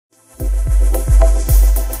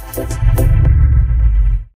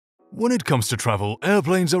When it comes to travel,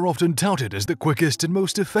 airplanes are often touted as the quickest and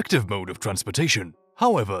most effective mode of transportation.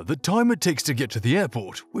 However, the time it takes to get to the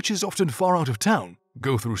airport, which is often far out of town,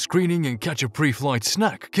 go through screening and catch a pre-flight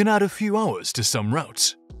snack can add a few hours to some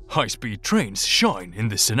routes. High-speed trains shine in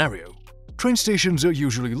this scenario. Train stations are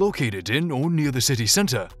usually located in or near the city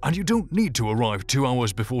center, and you don't need to arrive 2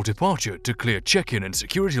 hours before departure to clear check-in and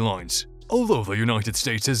security lines. Although the United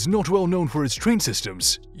States is not well known for its train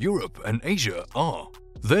systems, Europe and Asia are.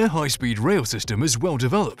 Their high-speed rail system is well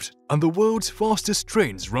developed, and the world's fastest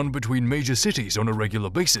trains run between major cities on a regular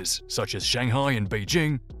basis, such as Shanghai and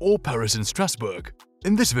Beijing or Paris and Strasbourg.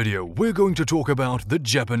 In this video, we're going to talk about the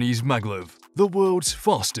Japanese Maglev, the world's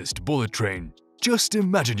fastest bullet train. Just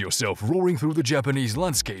imagine yourself roaring through the Japanese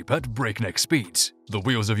landscape at breakneck speeds. The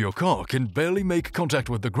wheels of your car can barely make contact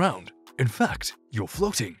with the ground. In fact, you're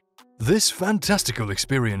floating. This fantastical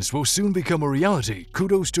experience will soon become a reality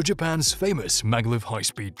kudos to Japan's famous Maglev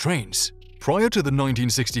high-speed trains. Prior to the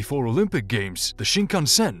 1964 Olympic Games, the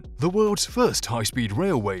Shinkansen, the world's first high-speed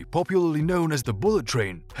railway popularly known as the bullet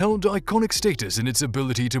train, held iconic status in its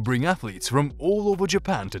ability to bring athletes from all over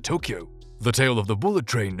Japan to Tokyo. The tale of the bullet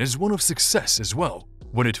train is one of success as well.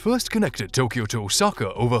 When it first connected Tokyo to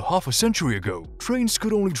Osaka over half a century ago, trains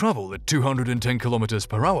could only travel at 210 km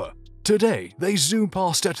per hour. Today, they zoom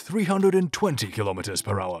past at 320 km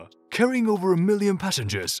per hour, carrying over 1 million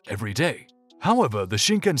passengers every day. However, the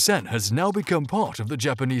Shinkansen has now become part of the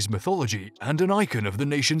Japanese mythology and an icon of the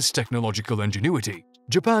nation's technological ingenuity.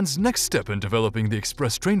 Japan's next step in developing the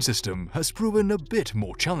express train system has proven a bit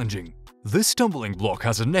more challenging. This stumbling block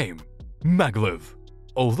has a name: Maglev.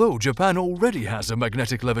 Although Japan already has a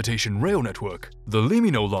magnetic levitation rail network, the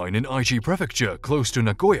Limino line in Aichi Prefecture close to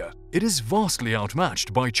Nagoya, it is vastly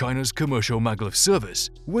outmatched by China's commercial Maglev service,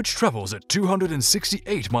 which travels at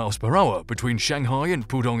 268 miles per hour between Shanghai and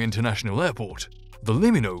Pudong International Airport. The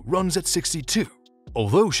Limino runs at 62.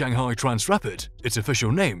 Although Shanghai Transrapid, its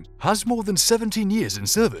official name, has more than 17 years in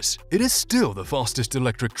service, it is still the fastest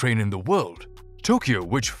electric train in the world. Tokyo,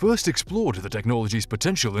 which first explored the technology's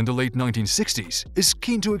potential in the late 1960s, is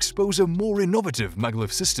keen to expose a more innovative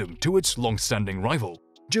Maglev system to its long-standing rival.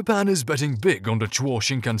 Japan is betting big on the Chuo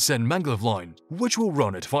Shinkansen Maglev line, which will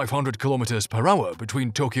run at 500 km per hour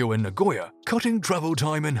between Tokyo and Nagoya, cutting travel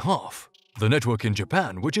time in half. The network in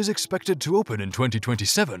Japan, which is expected to open in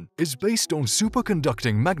 2027, is based on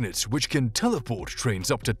superconducting magnets which can teleport trains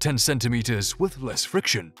up to 10 centimeters with less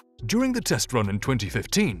friction. During the test run in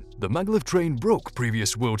 2015, the Maglev train broke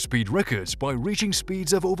previous world speed records by reaching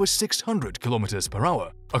speeds of over 600 km per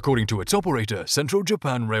hour, according to its operator, Central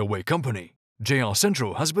Japan Railway Company. JR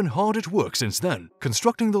Central has been hard at work since then,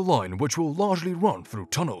 constructing the line which will largely run through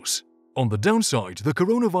tunnels. On the downside, the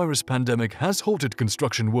coronavirus pandemic has halted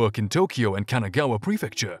construction work in Tokyo and Kanagawa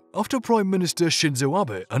Prefecture after Prime Minister Shinzo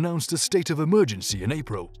Abe announced a state of emergency in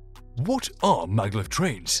April. What are Maglev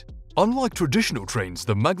trains? Unlike traditional trains,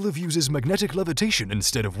 the Maglev uses magnetic levitation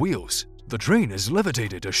instead of wheels. The train is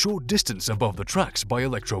levitated a short distance above the tracks by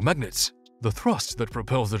electromagnets. The thrust that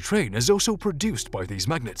propels the train is also produced by these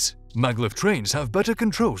magnets. Maglev trains have better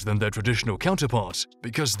controls than their traditional counterparts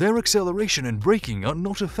because their acceleration and braking are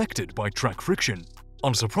not affected by track friction.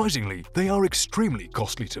 Unsurprisingly, they are extremely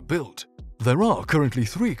costly to build. There are currently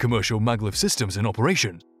 3 commercial Maglev systems in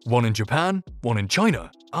operation, one in Japan, one in China,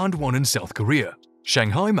 and one in South Korea.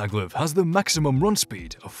 Shanghai Maglev has the maximum run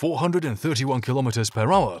speed of 431 km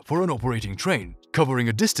per hour for an operating train, covering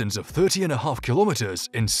a distance of 30.5 km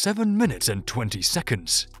in 7 minutes and 20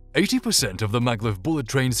 seconds. 80% of the Maglev bullet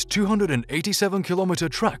train's 287 km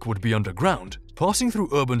track would be underground, passing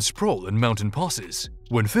through urban sprawl and mountain passes.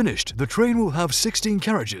 When finished, the train will have 16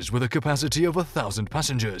 carriages with a capacity of 1,000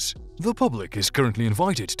 passengers. The public is currently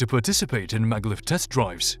invited to participate in Maglev test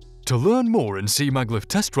drives. To learn more and see Maglev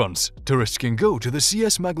test runs, tourists can go to the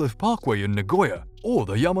CS Maglev Parkway in Nagoya or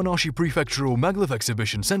the Yamanashi Prefectural Maglev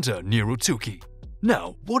Exhibition Center near Otsuki.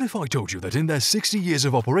 Now, what if I told you that in their 60 years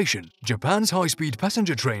of operation, Japan's high-speed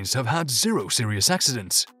passenger trains have had 0 serious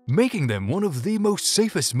accidents, making them one of the most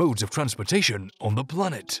safest modes of transportation on the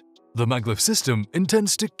planet? The Maglev system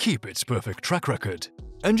intends to keep its perfect track record.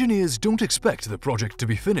 Engineers don't expect the project to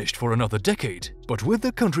be finished for another decade, but with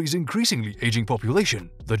the country's increasingly aging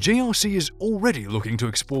population, the JRC is already looking to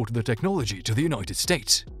export the technology to the United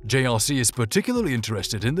States. JRC is particularly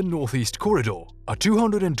interested in the Northeast Corridor, a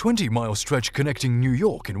 220-mile stretch connecting New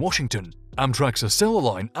York and Washington. Amtrak's Acela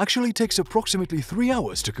line actually takes approximately 3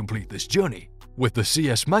 hours to complete this journey. With the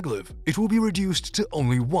CS Maglev, it will be reduced to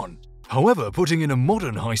only 1. However, putting in a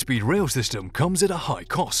modern high-speed rail system comes at a high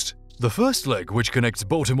cost. The first leg, which connects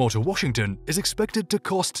Baltimore to Washington, is expected to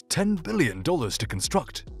cost $10 billion to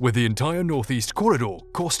construct, with the entire Northeast Corridor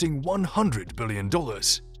costing $100 billion.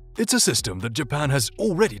 It's a system that Japan has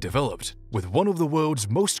already developed, with one of the world's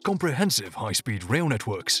most comprehensive high-speed rail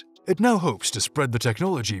networks. It now hopes to spread the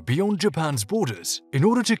technology beyond Japan's borders in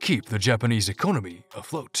order to keep the Japanese economy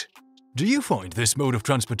afloat. Do you find this mode of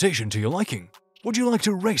transportation to your liking? Would you like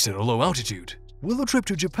to race at a low altitude? Will the trip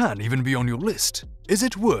to Japan even be on your list? Is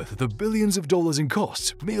it worth the billions of dollars in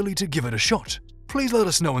costs merely to give it a shot? Please let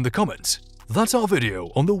us know in the comments. That's our video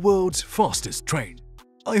on the world's fastest train.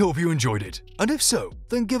 I hope you enjoyed it, and if so,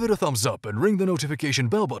 then give it a thumbs up and ring the notification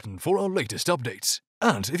bell button for our latest updates.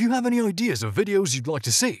 And if you have any ideas of videos you'd like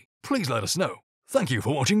to see, please let us know. Thank you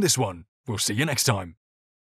for watching this one. We'll see you next time.